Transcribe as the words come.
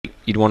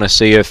you'd want to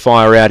see her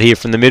fire out here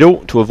from the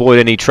middle to avoid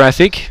any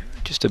traffic.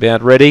 Just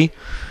about ready.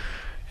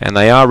 And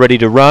they are ready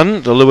to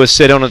run. The Lewis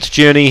set on its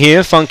journey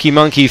here. Funky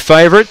Monkey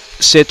favourite.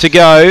 Set to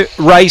go.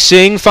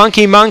 Racing.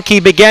 Funky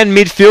Monkey began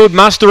midfield.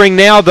 Mustering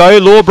now though.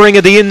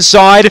 Lawbringer the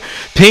inside.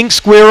 Pink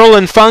Squirrel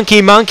and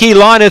Funky Monkey.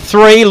 Line of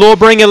three.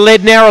 Lawbringer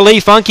led narrowly.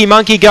 Funky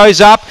Monkey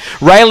goes up.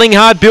 Railing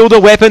hard. Build a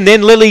Weapon.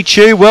 Then Lily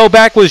Chew. Well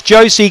back was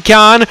Josie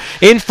Khan.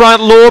 In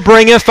front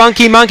Lawbringer.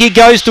 Funky Monkey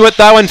goes to it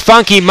though. And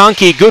Funky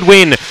Monkey. Good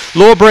win.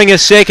 Lawbringer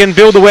second.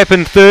 Build a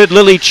Weapon third.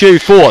 Lily Chew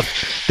fourth.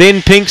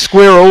 Then Pink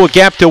Squirrel. A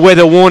gap to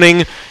Weather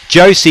Warning.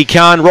 Josie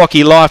Khan,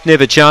 Rocky Life,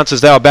 Never Chances.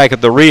 They were back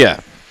at the rear.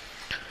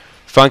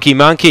 Funky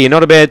Monkey,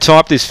 not a bad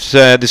type,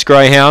 this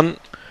greyhound.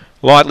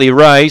 Lightly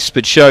raced,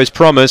 but shows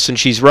promise, and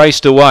she's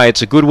raced away.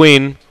 It's a good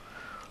win.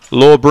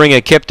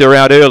 Lawbringer kept her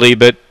out early,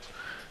 but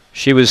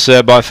she was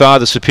by far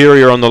the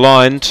superior on the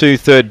line.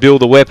 2/3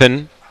 Build a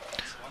Weapon.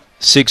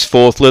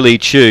 6/4 Lily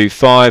Chew.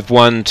 5,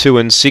 1, 2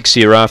 and 6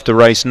 here after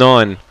race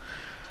 9.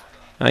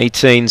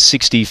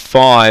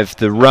 18.65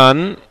 the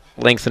run.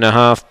 Length and a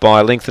half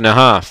by length and a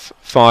half.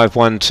 5,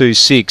 1, 2,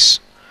 6.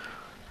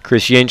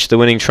 Chris Yench, the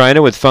winning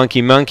trainer, with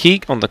Funky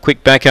Monkey on the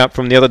quick backup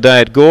from the other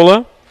day at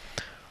Gawler,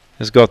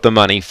 has got the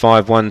money.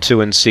 5, 1, 2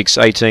 and 6.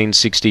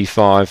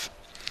 18.65.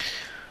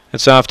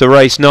 That's after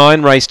race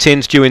 9. Race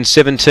 10's due in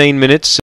 17 minutes.